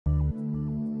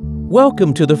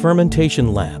Welcome to the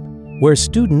Fermentation Lab, where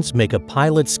students make a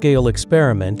pilot-scale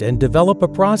experiment and develop a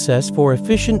process for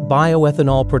efficient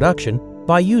bioethanol production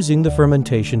by using the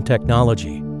fermentation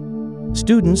technology.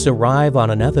 Students arrive on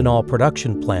an ethanol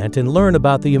production plant and learn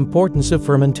about the importance of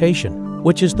fermentation,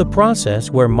 which is the process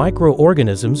where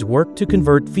microorganisms work to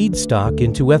convert feedstock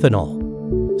into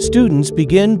ethanol. Students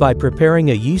begin by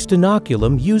preparing a yeast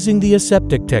inoculum using the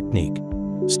aseptic technique.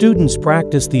 Students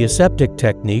practice the aseptic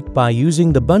technique by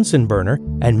using the Bunsen burner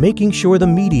and making sure the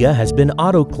media has been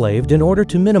autoclaved in order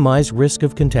to minimize risk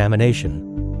of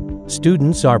contamination.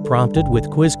 Students are prompted with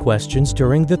quiz questions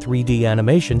during the 3D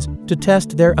animations to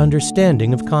test their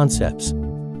understanding of concepts.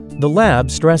 The lab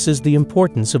stresses the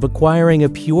importance of acquiring a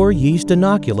pure yeast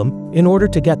inoculum in order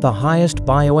to get the highest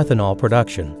bioethanol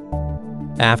production.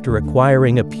 After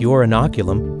acquiring a pure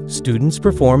inoculum, students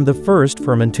perform the first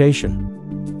fermentation.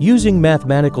 Using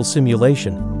mathematical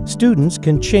simulation, students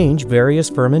can change various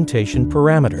fermentation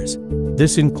parameters.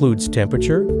 This includes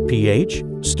temperature, pH,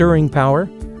 stirring power,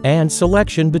 and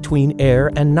selection between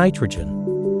air and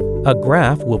nitrogen. A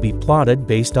graph will be plotted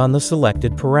based on the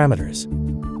selected parameters.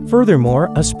 Furthermore,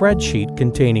 a spreadsheet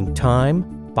containing time,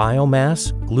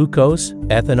 biomass, glucose,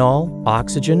 ethanol,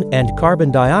 oxygen, and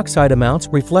carbon dioxide amounts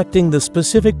reflecting the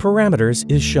specific parameters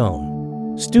is shown.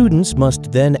 Students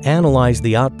must then analyze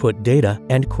the output data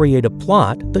and create a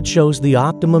plot that shows the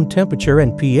optimum temperature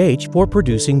and pH for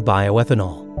producing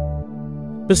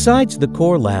bioethanol. Besides the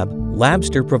core lab,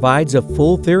 Labster provides a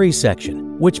full theory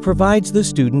section, which provides the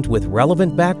student with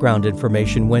relevant background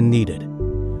information when needed.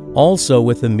 Also,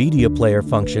 with the media player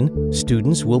function,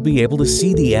 students will be able to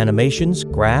see the animations,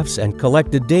 graphs, and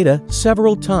collected data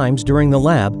several times during the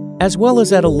lab, as well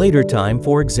as at a later time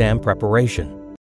for exam preparation.